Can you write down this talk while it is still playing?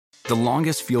The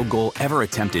longest field goal ever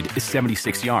attempted is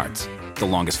 76 yards. The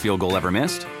longest field goal ever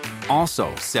missed?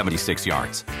 Also 76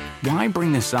 yards. Why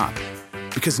bring this up?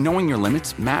 Because knowing your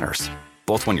limits matters,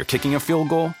 both when you're kicking a field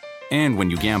goal and when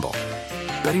you gamble.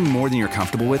 Betting more than you're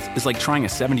comfortable with is like trying a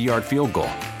 70-yard field goal.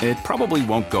 It probably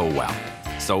won't go well.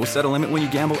 So set a limit when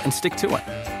you gamble and stick to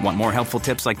it. Want more helpful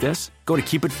tips like this? Go to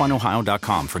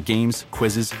keepitfunohio.com for games,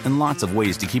 quizzes, and lots of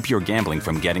ways to keep your gambling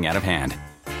from getting out of hand.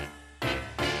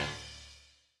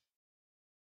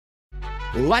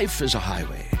 Life is a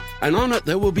highway, and on it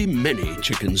there will be many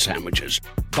chicken sandwiches.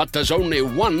 But there's only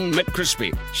one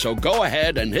McCrispy. So go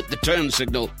ahead and hit the turn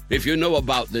signal if you know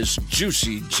about this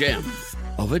juicy gem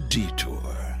of a detour.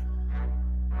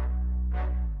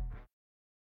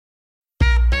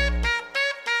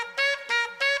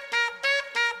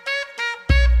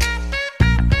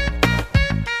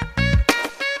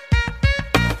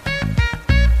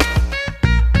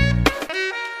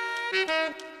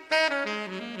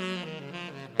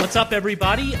 What's up,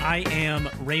 everybody? I am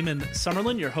Raymond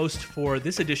Summerlin, your host for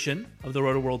this edition of the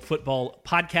Rotoworld Football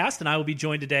Podcast, and I will be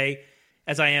joined today,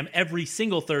 as I am every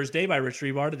single Thursday, by Rich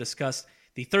Hribar to discuss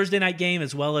the Thursday night game,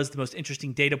 as well as the most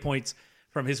interesting data points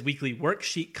from his weekly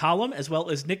Worksheet column, as well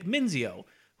as Nick Mensio,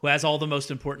 who has all the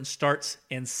most important starts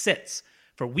and sits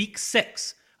for Week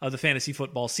 6 of the fantasy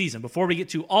football season. Before we get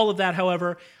to all of that,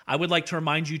 however, I would like to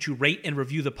remind you to rate and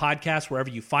review the podcast wherever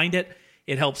you find it.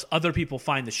 It helps other people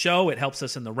find the show. It helps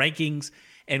us in the rankings,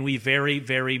 and we very,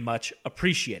 very much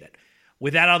appreciate it.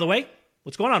 With that out of the way,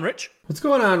 what's going on, Rich? What's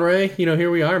going on, Ray? You know,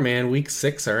 here we are, man. Week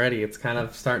 6 already. It's kind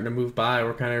of starting to move by.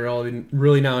 We're kind of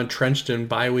really now entrenched in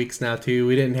bye weeks now, too.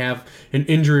 We didn't have an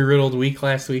injury-riddled week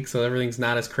last week, so everything's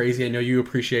not as crazy. I know you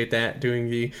appreciate that, doing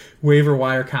the waiver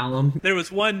wire column. There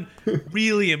was one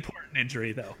really important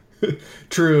injury, though.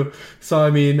 True. So,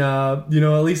 I mean, at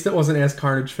least it wasn't as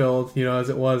carnage-filled, as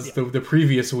it was the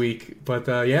previous week. But,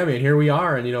 yeah, man, here we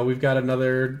are. And, we've got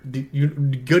another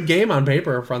good game on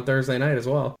paper on Thursday night as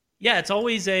well. Yeah, it's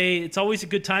always a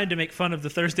good time to make fun of the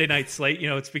Thursday night slate.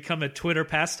 It's become a Twitter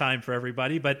pastime for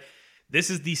everybody. But this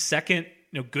is the second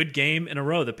good game in a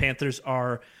row. The Panthers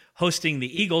are hosting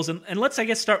the Eagles. And let's, I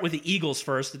guess, start with the Eagles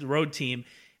first, the road team.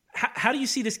 How do you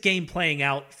see this game playing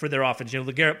out for their offense?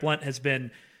 LeGarrette Blount has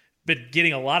been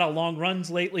getting a lot of long runs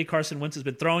lately. Carson Wentz has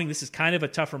been throwing. This is kind of a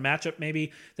tougher matchup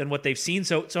maybe than what they've seen.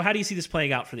 So how do you see this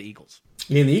playing out for the Eagles?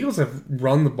 Yeah, the Eagles have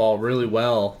run the ball really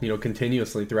well,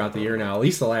 continuously throughout the year now. At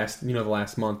least the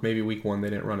last month, maybe week 1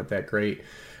 they didn't run it that great.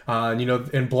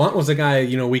 And Blount was a guy,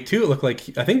 week 2, it looked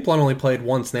like, I think Blount only played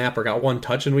 1 snap or got 1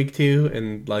 touch in week 2.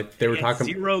 And they were talking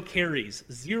zero carries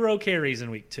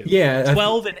in week 2. Yeah.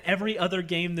 12 in every other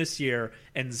game this year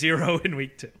and 0 in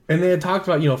week 2. And they had talked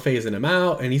about, phasing him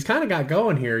out, and he's kind of got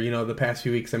going here, the past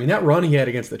few weeks. I mean, that run he had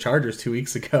against the Chargers 2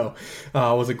 weeks ago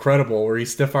was incredible, where he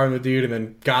stiff-armed the dude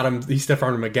and then he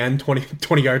stiff-armed him again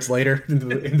 20 yards later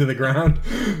into the ground.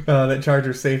 That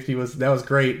Chargers safety was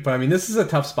great. But, I mean, this is a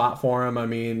tough spot for him. I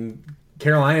mean,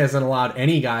 Carolina hasn't allowed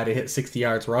any guy to hit 60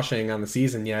 yards rushing on the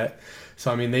season yet.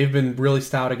 So, I mean, they've been really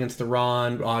stout against the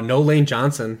run. No Lane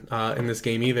Johnson in this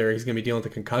game either. He's going to be dealing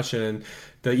with a concussion. And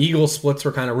the Eagles splits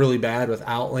were kind of really bad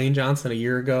without Lane Johnson a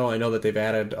year ago. I know that they've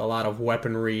added a lot of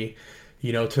weaponry,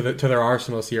 to their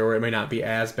arsenal this year where it may not be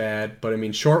as bad. But, I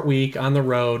mean, short week on the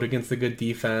road against a good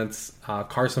defense.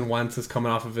 Carson Wentz is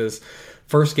coming off of his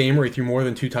first game where he threw more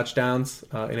than 2 touchdowns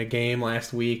in a game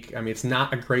last week. I mean, it's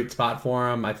not a great spot for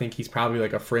him. I think he's probably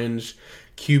like a fringe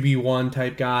QB1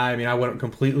 type guy. I mean, I wouldn't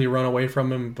completely run away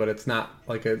from him, but it's not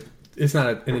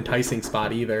an enticing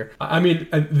spot either. I mean,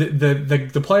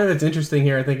 the player that's interesting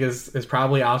here, I think, is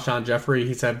probably Alshon Jeffrey.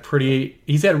 He's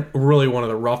had really one of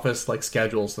the roughest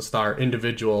schedules to start,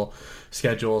 individual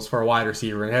schedules for a wide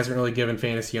receiver, and hasn't really given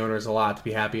fantasy owners a lot to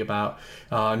be happy about.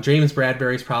 James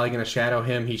Bradbury's probably going to shadow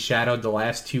him. He shadowed the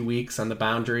last 2 weeks on the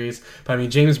boundaries. But, I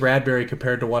mean, James Bradbury,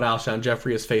 compared to what Alshon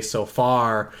Jeffrey has faced so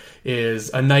far, is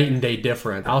a night and day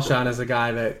different. Alshon is a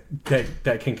guy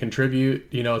that can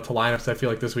contribute, to lineups, I feel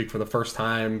like, this week for the first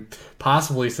time,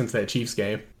 possibly since that Chiefs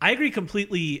game. I agree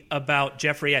completely about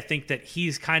Jeffrey. I think that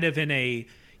he's kind of in a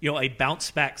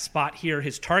bounce back spot here.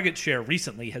 His target share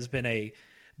recently has been a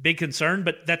big concern,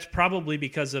 but that's probably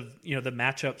because of, the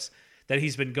matchups that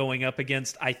he's been going up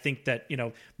against. I think that,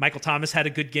 Michael Thomas had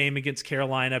a good game against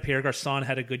Carolina. Pierre Garçon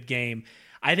had a good game.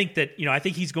 I think that, I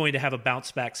think he's going to have a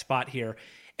bounce back spot here.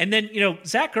 And then,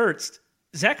 Zach Ertz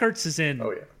is in,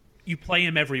 you play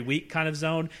him every week kind of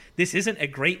zone. This isn't a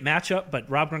great matchup, but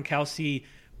Rob Gronkowski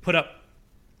put up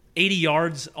 80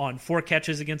 yards on 4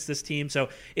 catches against this team. So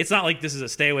it's not like this is a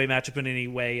stay away matchup in any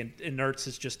way, and Ertz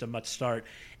is just a must start.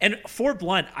 And for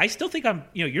Blunt, I still think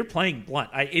you're playing Blunt.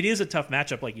 It is a tough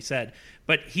matchup, like you said,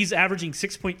 but he's averaging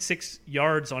 6.6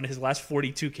 yards on his last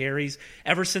 42 carries.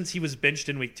 Ever since he was benched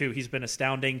in week 2, he's been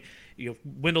astounding.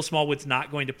 Wendell Smallwood's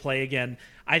not going to play again.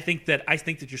 I think that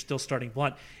you're still starting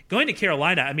Blunt. Going to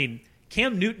Carolina, I mean,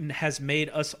 Cam Newton has made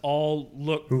us all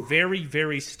look very,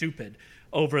 very stupid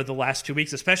over the last 2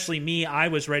 weeks, especially me. I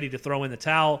was ready to throw in the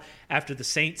towel after the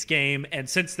Saints game, and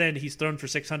since then he's thrown for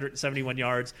 671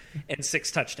 yards and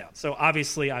 6 touchdowns. So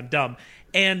obviously I'm dumb.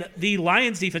 And the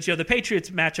Lions defense, the Patriots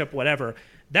matchup, whatever,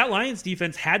 that Lions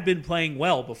defense had been playing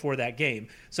well before that game.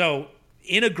 So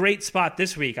in a great spot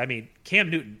this week. I mean, Cam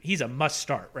Newton, he's a must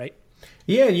start, right?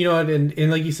 Yeah,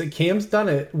 and like you said, Cam's done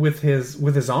it with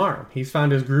his arm. He's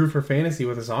found his groove for fantasy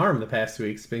with his arm the past 2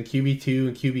 weeks. It's been QB2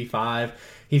 and QB5.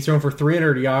 He's thrown for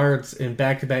 300 yards in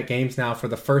back-to-back games now for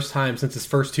the first time since his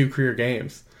first 2 career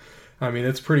games. I mean,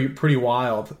 it's pretty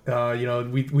wild.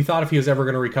 We thought if he was ever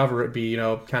going to recover, it'd be,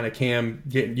 kind of Cam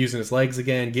using his legs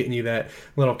again, getting you that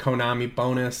little Konami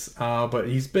bonus. But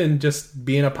he's been just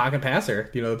being a pocket passer,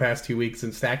 the past 2 weeks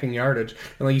and stacking yardage.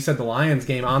 And like you said, the Lions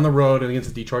game on the road and against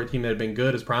the Detroit team that had been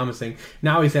good is promising.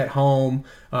 Now he's at home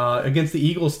against the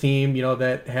Eagles team,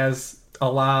 that has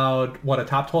allowed a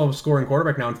top 12 scoring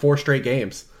quarterback now in 4 straight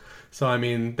games. So, I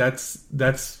mean, that's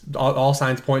all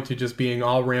signs point to just being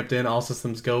all ramped in, all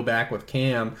systems go back with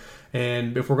Cam.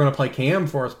 And if we're going to play Cam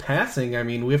for his passing, I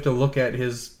mean, we have to look at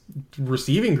his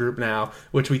receiving group now,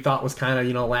 which we thought was kind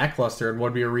of, lackluster and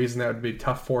would be a reason that would be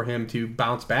tough for him to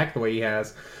bounce back the way he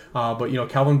has. But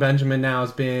Kelvin Benjamin now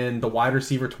has been the wide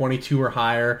receiver 22 or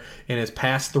higher in his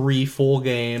past 3 full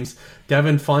games.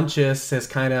 Devin Funchess has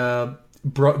kind of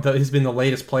he's been the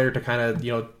latest player to kind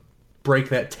of, break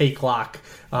that take lock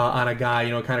on a guy,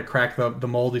 kind of crack the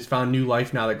mold. He's found new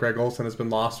life now that Greg Olsen has been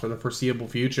lost for the foreseeable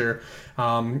future.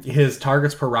 His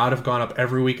targets per route have gone up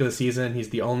every week of the season.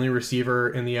 He's the only receiver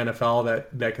in the NFL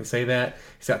that can say that.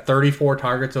 He's got 34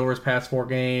 targets over his past 4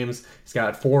 games. He's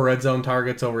got 4 red zone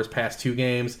targets over his past 2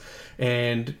 games.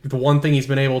 And the one thing he's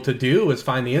been able to do is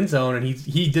find the end zone, and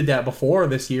he did that before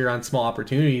this year on small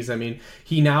opportunities. I mean,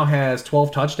 he now has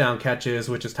 12 touchdown catches,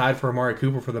 which is tied for Amari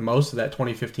Cooper for the most of that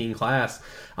 2015 class,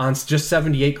 on just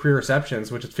 78 career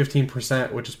receptions, which is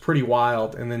 15%, which is pretty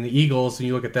wild. And then the Eagles, when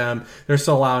you look at them, they're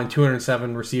still allowing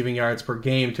 207 receiving yards per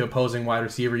game to opposing wide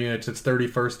receiver units. It's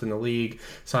 31st in the league.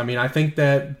 So, I mean, I think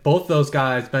that both those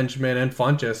guys, Benjamin and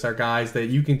Funchess, are guys that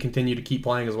you can continue to keep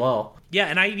playing as well. Yeah,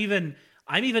 and I'm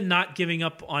even not giving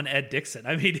up on Ed Dickson.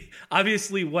 I mean,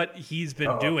 obviously what he's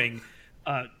been doing,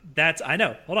 I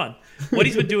know. Hold on. What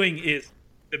he's been doing is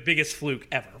the biggest fluke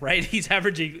ever, right? He's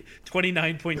averaging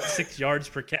 29.6 yards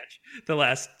per catch the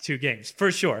last 2 games,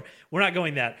 for sure. We're not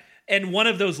going that. And one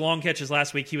of those long catches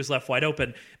last week, he was left wide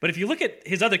open. But if you look at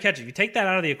his other catches, you take that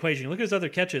out of the equation, you look at his other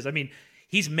catches, I mean,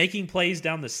 he's making plays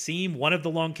down the seam. One of the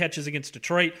long catches against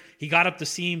Detroit, he got up the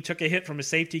seam, took a hit from a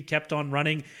safety, kept on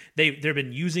running. They've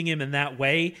been using him in that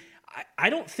way. I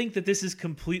don't think that this is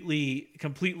completely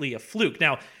a fluke.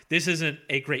 Now, this isn't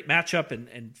a great matchup,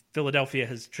 and Philadelphia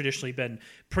has traditionally been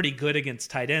pretty good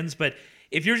against tight ends. But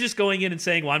if you're just going in and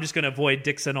saying, well, I'm just going to avoid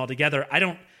Dickson altogether, I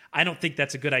don't think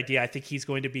that's a good idea. I think he's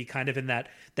going to be kind of in that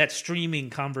streaming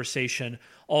conversation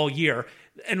all year.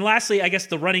 And lastly, I guess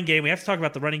the running game. We have to talk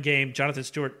about the running game. Jonathan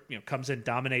Stewart, comes in,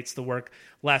 dominates the work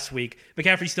last week.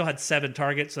 McCaffrey still had 7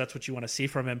 targets, so that's what you want to see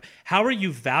from him. How are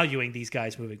you valuing these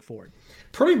guys moving forward?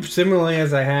 Pretty similarly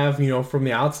as I have, from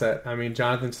the outset. I mean,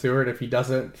 Jonathan Stewart, if he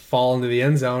doesn't fall into the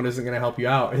end zone, isn't going to help you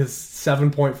out. His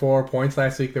 7.4 points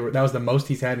last week, that was the most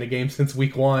he's had in a game since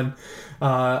week 1.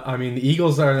 I mean, the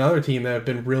Eagles are another team that have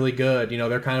been really good.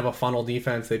 They're kind of a funnel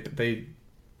defense.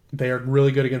 They are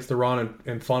really good against the run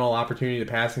and funnel opportunity to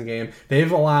passing game.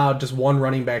 They've allowed just one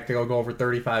running back to go over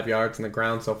 35 yards on the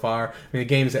ground so far. I mean, the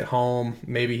game's at home.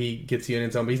 Maybe he gets you in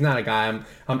end zone, but he's not a guy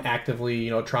I'm actively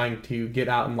trying to get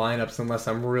out in lineups unless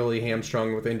I'm really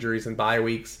hamstrung with injuries and bye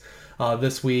weeks.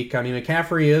 This week, I mean,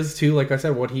 McCaffrey is too, like I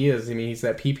said, what he is. I mean, he's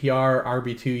that PPR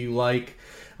RB2 you like.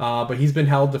 But he's been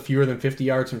held to fewer than 50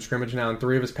 yards from scrimmage now in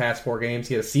 3 of his past 4 games.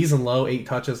 He had a season low 8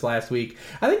 touches last week.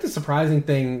 I think the surprising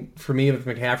thing for me with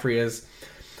McCaffrey is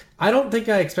I don't think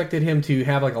I expected him to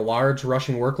have like a large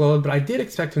rushing workload, but I did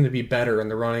expect him to be better in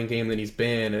the running game than he's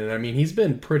been. And I mean, he's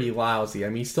been pretty lousy. I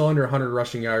mean, he's still under 100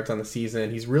 rushing yards on the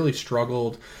season. He's really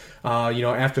struggled,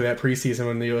 after that preseason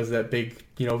when there was that big,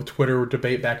 Twitter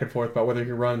debate back and forth about whether he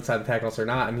can run inside the tackles or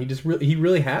not, and he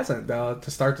really hasn't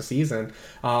to start the season.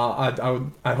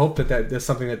 I hope that is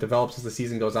something that develops as the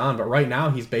season goes on, but right now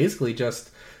he's basically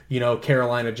just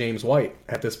Carolina James White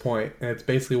at this point, and it's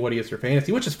basically what he is for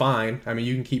fantasy, which is fine. I mean,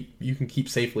 you can keep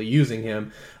safely using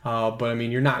him, but I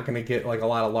mean, you're not going to get like a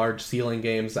lot of large ceiling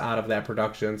games out of that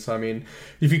production. So I mean,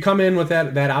 if you come in with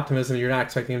that optimism, you're not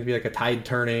expecting him to be like a tide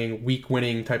turning, week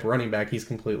winning type of running back. He's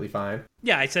completely fine.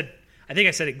 Yeah, I think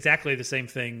I said exactly the same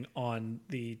thing on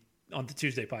the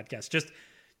Tuesday podcast. Just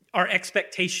our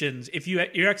expectations. If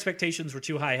your expectations were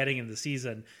too high heading into the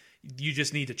season, you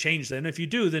just need to change them. If you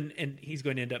do, and he's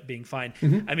going to end up being fine.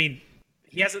 Mm-hmm. I mean,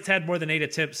 he hasn't had more than 8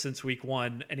 attempts since week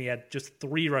 1, and he had just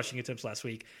 3 rushing attempts last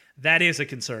week. That is a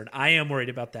concern. I am worried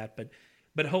about that,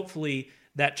 but hopefully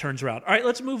that turns around. All right,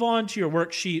 let's move on to your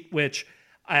worksheet, which,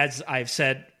 as I've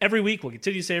said every week, we'll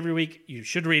continue to say every week, you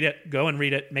should read it. Go and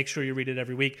read it. Make sure you read it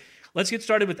every week. Let's get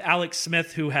started with Alex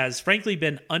Smith, who has frankly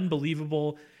been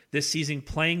unbelievable this season,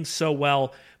 playing so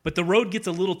well. But the road gets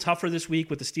a little tougher this week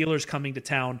with the Steelers coming to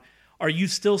town. Are you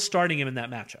still starting him in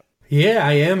that matchup? Yeah,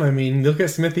 I am. I mean, look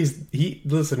at Smith.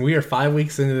 Listen, we are 5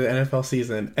 weeks into the NFL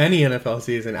season. Any NFL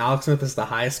season, Alex Smith is the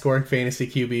highest scoring fantasy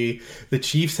QB. The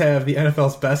Chiefs have the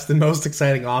NFL's best and most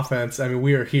exciting offense. I mean,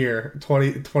 we are here.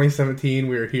 2017,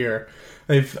 we are here.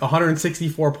 They've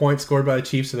 164 points scored by the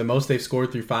Chiefs, so the most they've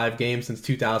scored through 5 games since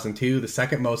 2002, the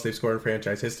second most they've scored in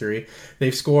franchise history.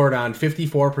 They've scored on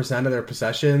 54% of their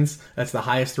possessions. That's the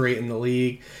highest rate in the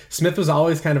league. Smith was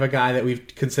always kind of a guy that we've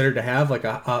considered to have like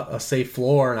a safe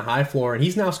floor and a high floor, and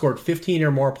he's now scored 15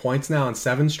 or more points now in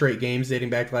 7 straight games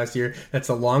dating back to last year. That's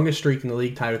the longest streak in the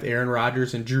league, tied with Aaron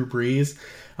Rodgers and Drew Brees.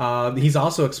 He's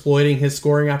also exploiting his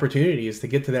scoring opportunities to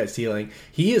get to that ceiling.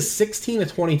 He is 16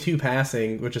 of 22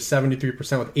 passing, which is 73%,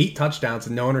 with 8 touchdowns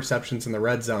and no interceptions in the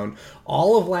red zone.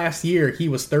 All of last year, he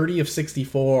was 30 of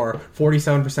 64,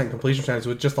 47% completion percentage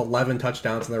with just 11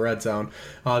 touchdowns in the red zone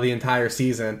the entire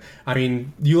season. I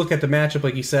mean, you look at the matchup,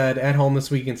 like you said, at home this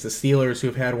week against the Steelers, who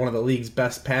have had one of the league's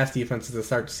best pass defenses to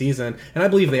start the season, and I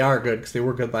believe they are good because they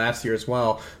were good last year as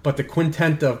well. But the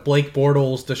quintet of Blake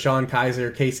Bortles, Deshaun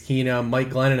Kaiser, Case Keenum, Mike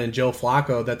Glennon, and Joe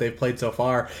Flacco that they've played so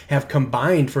far have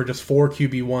combined for just 4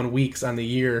 QB1 weeks on the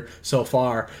year so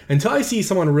far. Until I see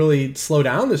someone really slow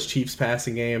down this Chiefs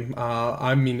passing game,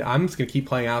 I'm just going to keep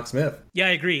playing Alex Smith. Yeah,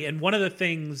 I agree. And one of the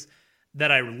things that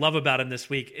I love about him this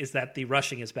week is that the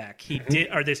rushing is back.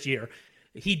 This year.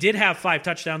 He did have 5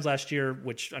 touchdowns last year,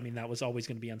 which, I mean, that was always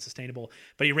going to be unsustainable.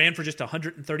 But he ran for just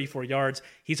 134 yards.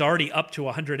 He's already up to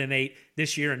 108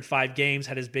 this year in 5 games,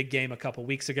 had his big game a couple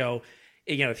weeks ago.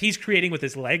 If he's creating with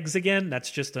his legs again, that's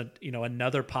just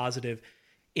another positive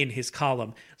in his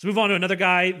column. Let's move on to another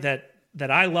guy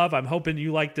that I love. I'm hoping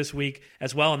you like this week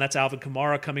as well, and that's Alvin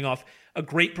Kamara, coming off a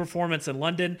great performance in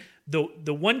London.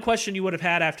 The one question you would have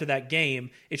had after that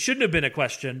game, it shouldn't have been a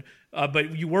question,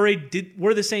 but you worried,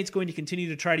 were the Saints going to continue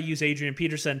to try to use Adrian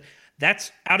Peterson?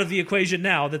 That's out of the equation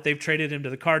now that they've traded him to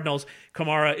the Cardinals.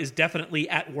 Kamara is definitely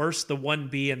at worst the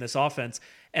 1B in this offense.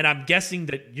 And I'm guessing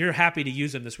that you're happy to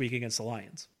use him this week against the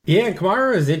Lions. Yeah, and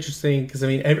Kamara is interesting because, I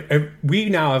mean, we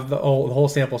now have the whole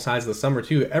sample size of the summer,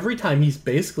 too. Every time he's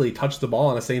basically touched the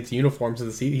ball in a Saints uniform,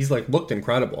 he's looked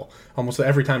incredible almost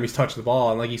every time he's touched the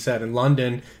ball. And like you said, in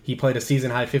London, he played a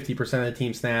season-high 50% of the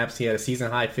team snaps. He had a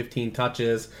season-high 15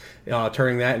 touches,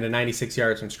 turning that into 96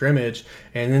 yards from scrimmage.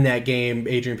 And in that game,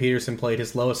 Adrian Peterson played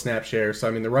his lowest snap share. So,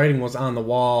 I mean, the writing was on the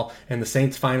wall, and the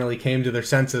Saints finally came to their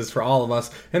senses for all of us,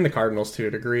 and the Cardinals, to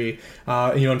a degree.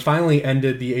 And finally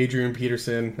ended the Adrian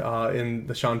Peterson in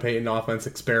the Sean Payton offense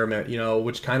experiment,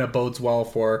 which kind of bodes well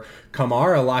for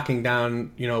Kamara locking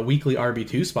down, weekly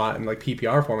RB2 spot in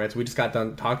PPR formats. We just got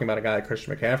done talking about a guy like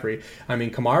Christian McCaffrey. I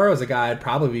mean, Kamara is a guy I'd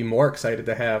probably be more excited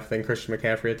to have than Christian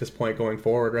McCaffrey at this point going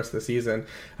forward rest of the season.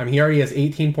 I mean, he already has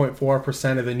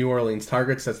 18.4% of the New Orleans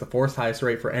targets. That's the 4th highest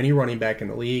rate for any running back in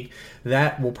the league.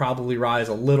 That will probably rise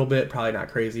a little bit, probably not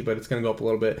crazy, but it's going to go up a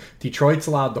little bit. Detroit's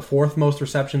allowed the 4th most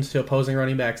receptions to opposing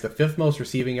running backs, the 5th most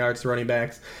receiving yards to running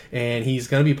backs, and he's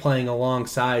going to be playing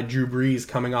alongside Drew Brees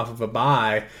coming off of a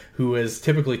bye, who is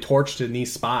typically torched in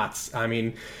these spots. I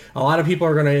mean, a lot of people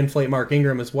are going to inflate Mark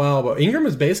Ingram as well, but Ingram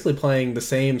is basically playing the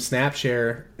same snap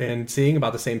share and seeing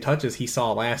about the same touches he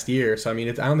saw last year. So, I mean,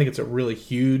 I don't think it's a really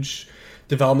huge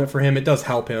development for him. It does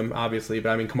help him, obviously, but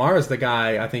I mean, Kamara's the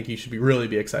guy I think you should really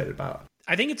be excited about.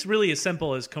 I think it's really as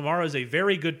simple as Kamara is a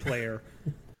very good player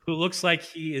who looks like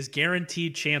he is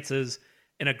guaranteed chances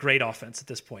in a great offense at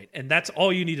this point. And that's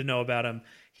all you need to know about him.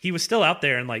 He was still out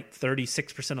there in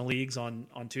 36% of leagues on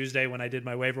Tuesday when I did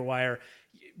my waiver wire.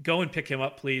 Go and pick him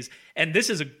up, please. And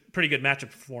this is a pretty good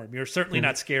matchup for him. You're certainly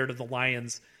not scared of the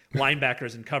Lions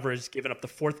linebackers in coverage, giving up the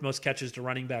 4th most catches to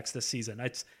running backs this season.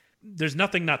 There's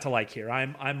nothing not to like here.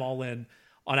 I'm all in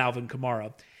on Alvin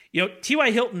Kamara.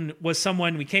 T.Y. Hilton was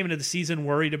someone we came into the season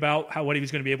worried about what he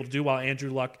was going to be able to do while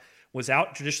Andrew Luck was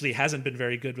out. Traditionally hasn't been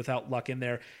very good without Luck in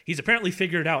there. He's apparently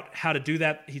figured out how to do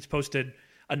that. He's posted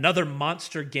another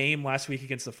monster game last week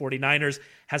against the 49ers,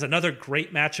 has another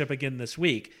great matchup again this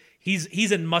week.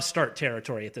 He's in must-start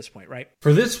territory at this point, right?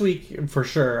 For this week, for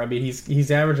sure. I mean, he's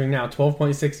averaging now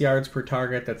 12.6 yards per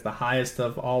target. That's the highest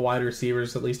of all wide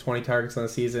receivers, at least 20 targets on the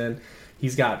season.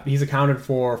 He's accounted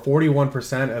for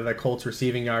 41% of the Colts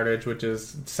receiving yardage, which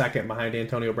is second behind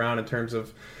Antonio Brown in terms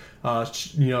of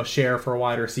share for a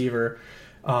wide receiver.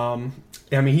 I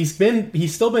mean,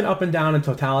 he's still been up and down in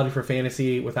totality for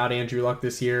fantasy without Andrew Luck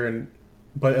this year,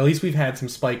 but at least we've had some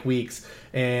spike weeks,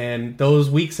 and those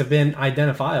weeks have been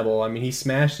identifiable. I mean, he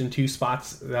smashed in 2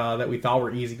 spots that we thought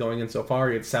were easy going in so far.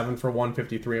 He had 7 for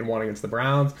 153 and 1 against the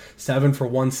Browns, 7 for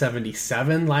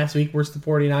 177 last week versus the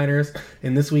 49ers,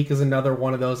 and this week is another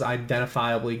one of those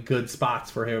identifiably good spots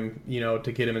for him,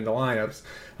 to get him into lineups.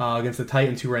 Against the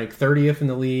Titans, who rank 30th in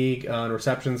the league in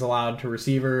receptions allowed to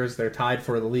receivers. They're tied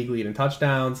for the league lead in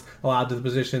touchdowns allowed to the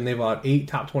position. They've allowed 8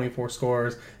 top 24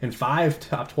 scores and 5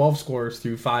 top 12 scores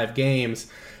through 5 games.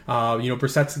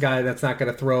 Brissett's a guy that's not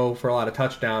going to throw for a lot of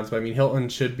touchdowns, but I mean, Hilton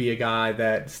should be a guy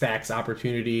that stacks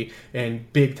opportunity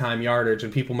and big-time yardage,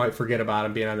 and people might forget about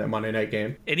him being on that Monday night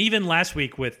game. And even last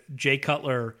week with Jay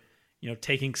Cutler,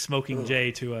 taking Smoking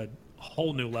Jay to a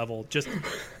whole new level, just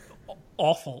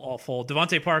awful.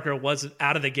 Devontae Parker was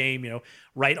out of the game,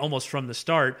 right almost from the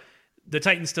start. The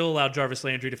Titans still allowed Jarvis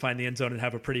Landry to find the end zone and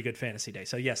have a pretty good fantasy day.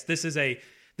 So yes, this is a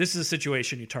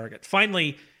situation you target.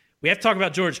 Finally, we have to talk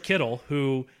about George Kittle,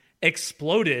 who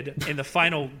exploded in the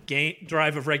final game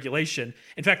drive of regulation.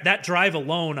 In fact, that drive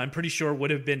alone, I'm pretty sure,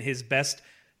 would have been his best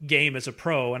game as a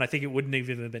pro, and I think it wouldn't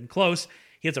even have been close.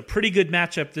 He has a pretty good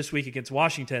matchup this week against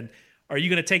Washington. Are you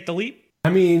going to take the leap? I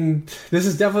mean, this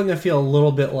is definitely going to feel a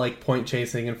little bit like point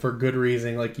chasing, and for good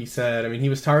reason, like you said. I mean, he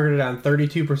was targeted on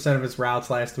 32% of his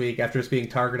routes last week after just being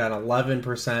targeted on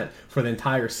 11% for the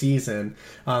entire season.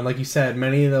 Like you said,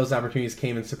 many of those opportunities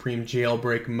came in supreme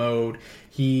jailbreak mode.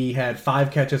 He had 5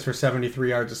 catches for 73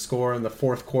 yards to score in the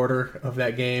 4th quarter of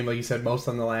that game. Like you said, most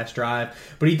on the last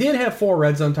drive. But he did have 4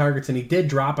 red zone targets, and he did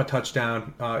drop a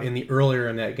touchdown earlier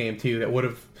in that game, too, that would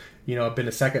have been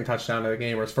a second touchdown of the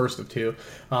game, or his first of 2.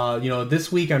 This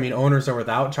week, I mean, owners are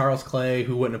without Charles Clay,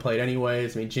 who wouldn't have played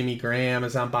anyways. I mean, Jimmy Graham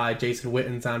is on bye, Jason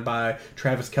Witten's on bye,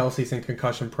 Travis Kelce's in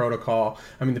concussion protocol.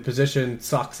 I mean, the position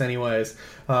sucks anyways.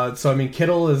 So, I mean,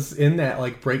 Kittle is in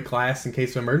that, break glass in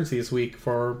case of emergency this week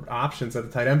for options at the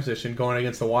tight end position, going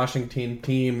against the Washington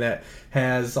team that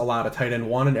has allowed a tight end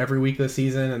 1 in every week of the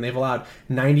season, and they've allowed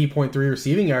 90.3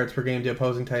 receiving yards per game to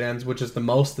opposing tight ends, which is the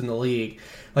most in the league.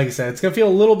 Like I said, it's going to feel a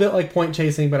little bit like point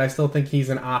chasing, but I still think he's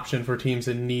an option for teams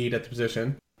in need at the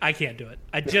position. I can't do it.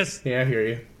 Yeah, I hear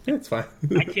you. It's fine.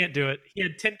 I can't do it. He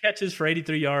had 10 catches for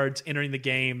 83 yards entering the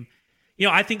game.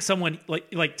 I think someone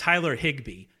like Tyler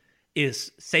Higbee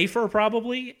is safer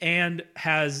probably and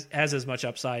has as much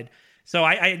upside. So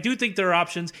I do think there are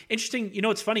options. Interesting.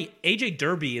 It's funny. AJ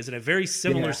Derby is in a very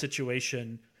similar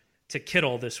situation to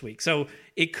Kittle this week. So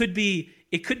it could be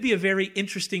a very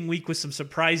interesting week with some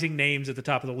surprising names at the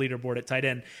top of the leaderboard at tight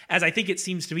end, as I think it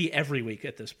seems to be every week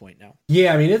at this point now.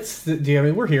 Yeah, I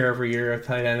mean, we're here every year at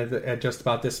tight end at just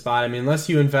about this spot. I mean, unless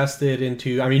you invested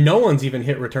into, no one's even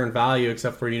hit return value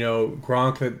except for,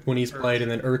 Gronk when he's played,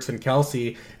 and then Ertz and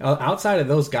Kelsey. Outside of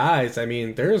those guys, I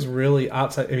mean, there's really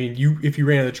outside. I mean, if you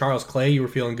ran into Charles Clay, you were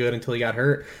feeling good until he got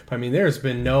hurt. But I mean, there's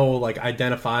been no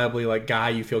identifiably guy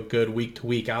you feel good week to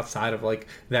week outside of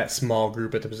that small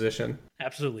group at the position.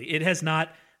 Absolutely. It has not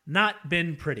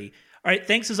been pretty. All right.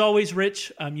 Thanks as always,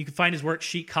 Rich. You can find his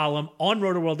worksheet column on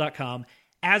rotoworld.com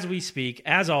as we speak.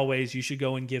 As always, you should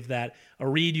go and give that a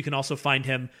read. You can also find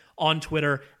him on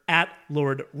Twitter at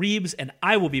Lord Reeves, and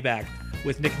I will be back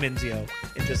with Nick Mensio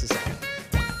in just a second.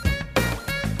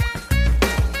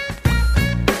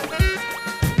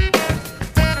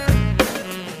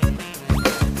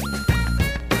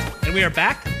 And we are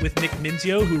back with Nick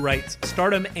Mensio, who writes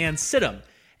Stardom and Situm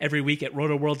every week at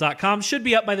rotoworld.com. Should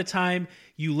be up by the time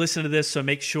you listen to this, so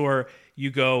make sure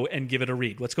you go and give it a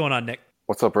read. What's going on, Nick?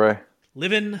 What's up, Ray?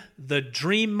 Living the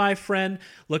dream, my friend.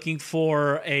 Looking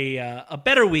for a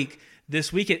better week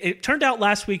this week. It turned out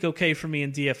last week okay for me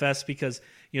in DFS because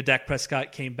Dak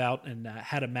Prescott came out and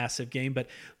had a massive game, but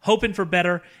hoping for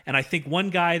better. And I think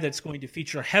one guy that's going to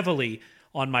feature heavily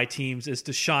on my teams is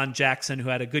Deshaun Jackson, who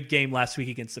had a good game last week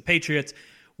against the Patriots.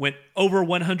 Went over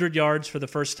 100 yards for the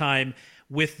first time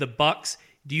with the Bucs.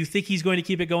 Do you think he's going to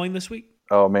keep it going this week?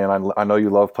 Oh man, I know you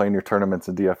love playing your tournaments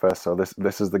in DFS, so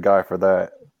this is the guy for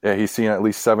that. Yeah, he's seen at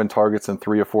least 7 targets in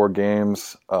 3 or 4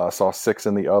 games. Saw 6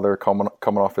 in the other, coming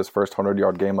off his first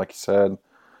 100-yard game, like you said.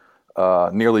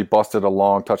 Nearly busted a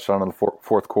long touchdown in the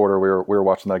fourth quarter. We were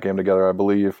watching that game together, I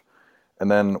believe. And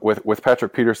then with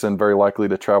Patrick Peterson very likely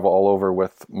to travel all over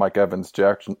with Mike Evans,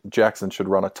 Jackson should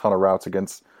run a ton of routes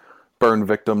against burn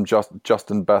victim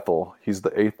Justin Bethel. He's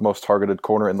the 8th most targeted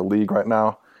corner in the league right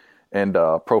now. And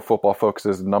Pro Football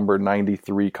Focus's number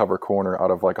 93 cover corner out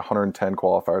of like 110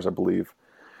 qualifiers, I believe.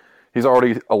 He's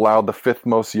already allowed the 5th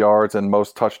most yards and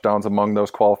most touchdowns among those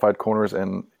qualified corners,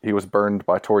 and he was burned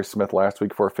by Torrey Smith last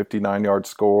week for a 59-yard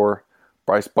score.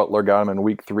 Bryce Butler got him in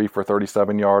week 3 for a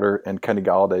 37-yarder, and Kenny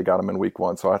Galladay got him in week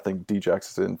 1. So I think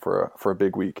Djax is in for a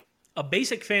big week. A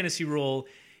basic fantasy rule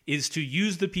is to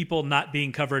use the people not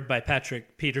being covered by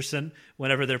Patrick Peterson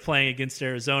whenever they're playing against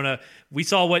Arizona. We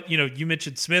saw what, you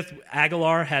mentioned Smith.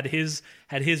 Aguilar had his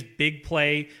big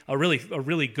play, a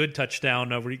really good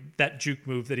touchdown over that juke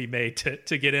move that he made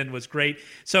to get in was great.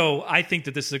 So I think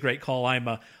that this is a great call. I'm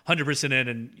 100% in,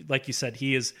 and like you said,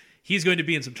 he's going to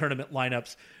be in some tournament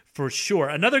lineups for sure.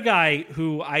 Another guy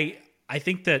who I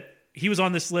think that he was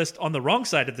on this list, on the wrong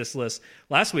side of this list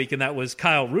last week, and that was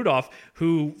Kyle Rudolph,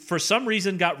 who for some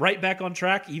reason got right back on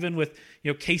track, even with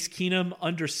Case Keenum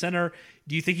under center.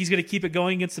 Do you think he's going to keep it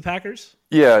going against the Packers?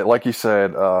 Yeah, like you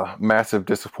said, massive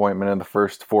disappointment in the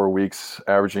first 4 weeks,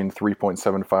 averaging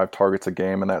 3.75 targets a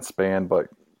game in that span, but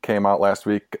came out last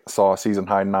week, saw a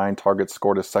season-high 9 targets,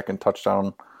 scored his 2nd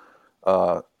touchdown,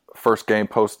 first game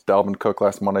post Dalvin Cook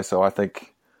last Monday, so I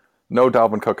think no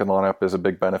Dalvin Cook in the lineup is a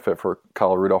big benefit for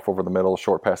Kyle Rudolph over the middle,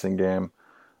 short passing game.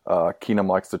 Keenum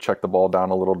likes to check the ball down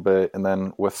a little bit. And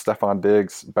then with Stephon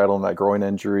Diggs battling that groin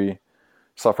injury,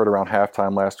 suffered around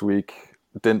halftime last week,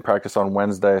 didn't practice on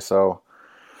Wednesday. So,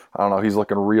 I don't know, he's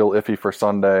looking real iffy for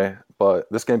Sunday. But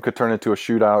this game could turn into a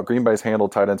shootout. Green Bay's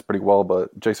handled tight ends pretty well,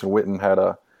 but Jason Witten had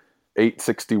a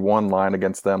 861 line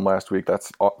against them last week.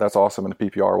 That's awesome in the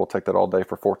PPR. We'll take that all day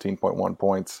for 14.1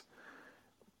 points.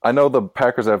 I know the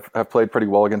Packers have played pretty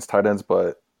well against tight ends,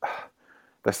 but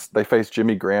they faced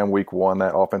Jimmy Graham week 1.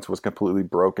 That offense was completely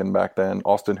broken back then.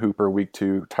 Austin Hooper week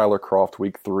 2, Tyler Kroft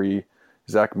week 3,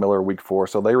 Zach Miller week 4.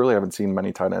 So they really haven't seen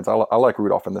many tight ends. I like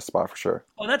Rudolph in this spot for sure.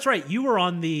 Oh, that's right. You were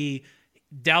on the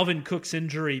Dalvin Cook's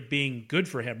injury being good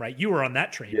for him, right? You were on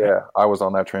that train. Yeah, right? I was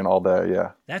on that train all day,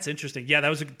 yeah. That's interesting.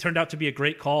 Yeah, turned out to be a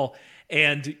great call.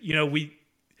 And,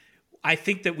 I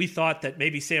think that we thought that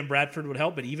maybe Sam Bradford would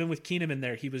help, but even with Keenum in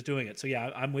there, he was doing it. So,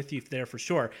 yeah, I'm with you there for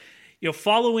sure.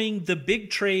 Following the big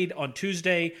trade on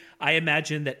Tuesday, I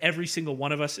imagine that every single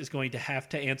one of us is going to have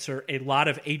to answer a lot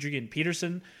of Adrian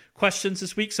Peterson questions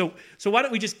this week. So why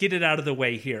don't we just get it out of the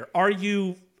way here? Are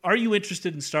you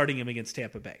interested in starting him against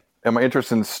Tampa Bay? Am I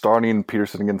interested in starting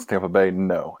Peterson against Tampa Bay?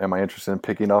 No. Am I interested in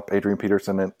picking up Adrian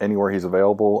Peterson anywhere he's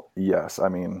available? Yes. I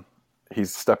mean,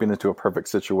 he's stepping into a perfect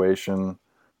situation.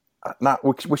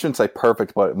 We shouldn't say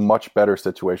perfect, but much better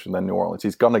situation than New Orleans.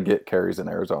 He's going to get carries in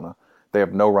Arizona. They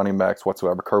have no running backs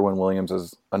whatsoever. Kerwin Williams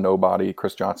is a nobody.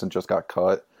 Chris Johnson just got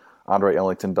cut. Andre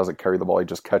Ellington doesn't carry the ball. He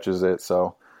just catches it.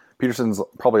 So Peterson's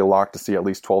probably a lock to see at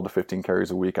least 12 to 15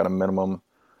 carries a week at a minimum.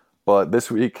 But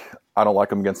this week, I don't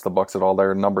like him against the Bucs at all.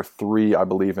 They're number 3, I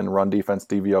believe, in run defense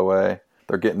DVOA.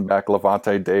 They're getting back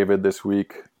Levante David this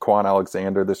week, Quan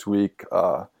Alexander this week,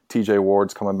 TJ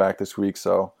Ward's coming back this week.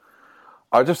 So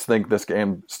I just think this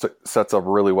game sets up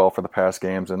really well for the past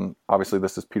games, and obviously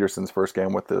this is Peterson's first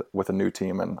game with a new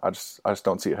team, and I just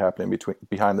don't see it happening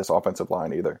behind this offensive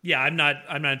line either. Yeah, I'm not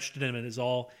interested in it at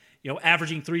all.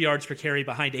 Averaging 3 yards per carry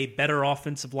behind a better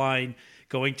offensive line,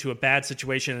 going to a bad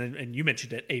situation, and you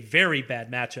mentioned it, a very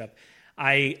bad matchup.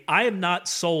 I am not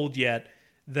sold yet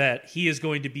that he is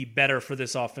going to be better for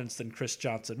this offense than Chris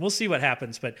Johnson. We'll see what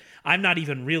happens, but I'm not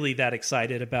even really that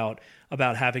excited about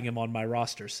having him on my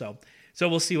roster. So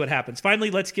we'll see what happens.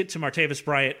 Finally, let's get to Martavis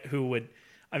Bryant, who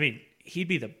he'd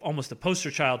be almost the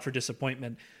poster child for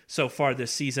disappointment so far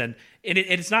this season. And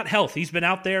it's not health. He's been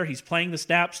out there. He's playing the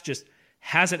snaps. Just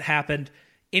hasn't happened.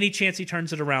 Any chance he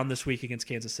turns it around this week against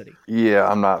Kansas City? Yeah,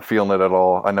 I'm not feeling it at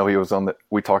all. I know he was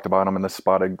we talked about him in this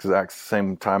spot exact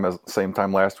same time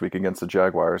last week against the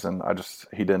Jaguars, and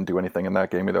he didn't do anything in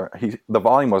that game either. The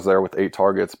volume was there with 8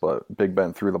 targets, but Big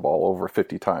Ben threw the ball over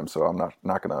 50 times, so I'm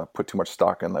not going to put too much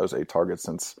stock in those 8 targets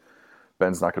since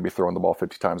Ben's not going to be throwing the ball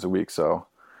 50 times a week. So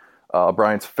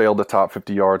Bryant's failed to top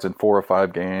 50 yards in 4 or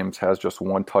 5 games, has just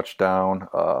 1 touchdown.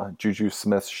 Juju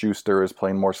Smith-Schuster is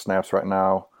playing more snaps right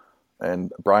now.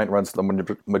 And Bryant runs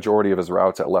the majority of his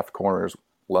routes at left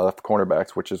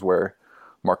cornerbacks, which is where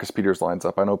Marcus Peters lines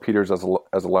up. I know Peters has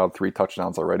allowed 3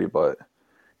 touchdowns already, but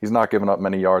he's not giving up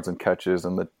many yards and catches,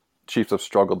 and the Chiefs have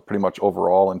struggled pretty much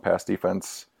overall in pass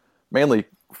defense, mainly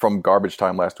from garbage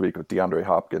time last week with DeAndre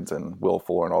Hopkins and Will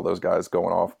Fuller and all those guys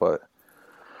going off. But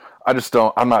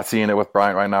I'm not seeing it with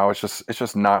Bryant right now. It's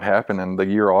just not happening. The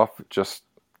year off it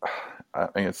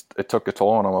took a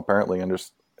toll on him apparently,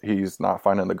 and he's not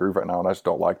finding the groove right now, and I just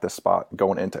don't like this spot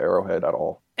going into Arrowhead at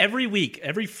all. Every week,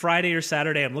 every Friday or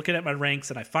Saturday, I'm looking at my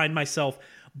ranks and I find myself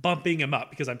bumping him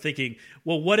up because I'm thinking,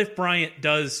 well, what if Bryant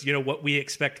does, what we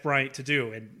expect Bryant to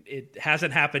do? And it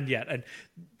hasn't happened yet. And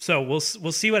so we'll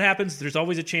see what happens. There's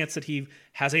always a chance that he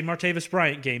has a Martavis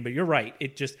Bryant game, but you're right.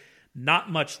 It just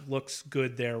not much looks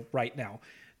good there right now.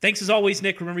 Thanks as always,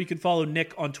 Nick. Remember, you can follow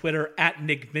Nick on Twitter at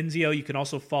Nick Mensio. You can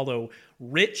also follow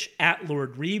Rich at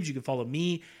Lord Reeves. You can follow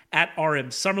me at RM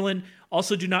Summerlin.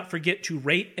 Also, do not forget to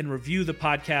rate and review the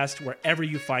podcast wherever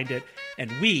you find it.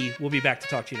 And we will be back to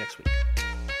talk to you next week.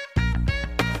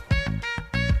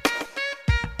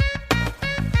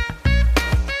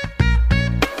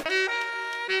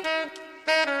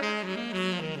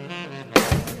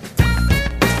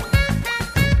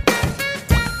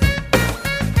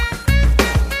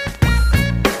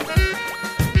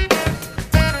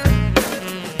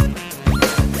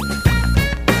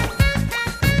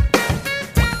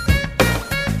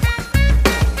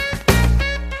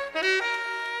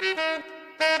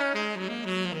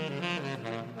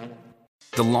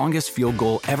 The longest field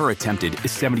goal ever attempted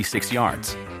is 76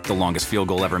 yards. The longest field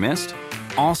goal ever missed?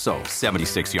 Also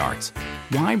 76 yards.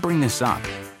 Why bring this up?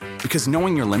 Because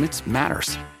knowing your limits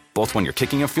matters, both when you're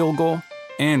kicking a field goal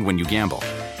and when you gamble.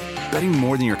 Betting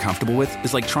more than you're comfortable with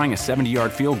is like trying a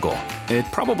 70-yard field goal. It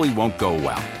probably won't go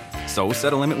well. So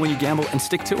set a limit when you gamble and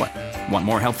stick to it. Want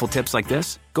more helpful tips like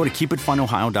this? Go to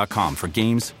keepitfunohio.com for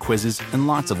games, quizzes, and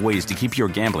lots of ways to keep your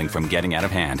gambling from getting out of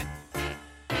hand.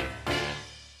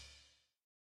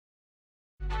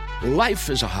 Life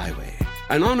is a highway,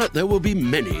 and on it there will be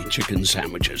many chicken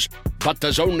sandwiches. But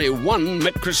there's only one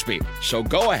McCrispy. So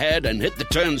go ahead and hit the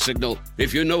turn signal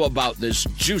if you know about this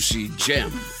juicy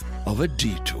gem of a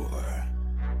detour.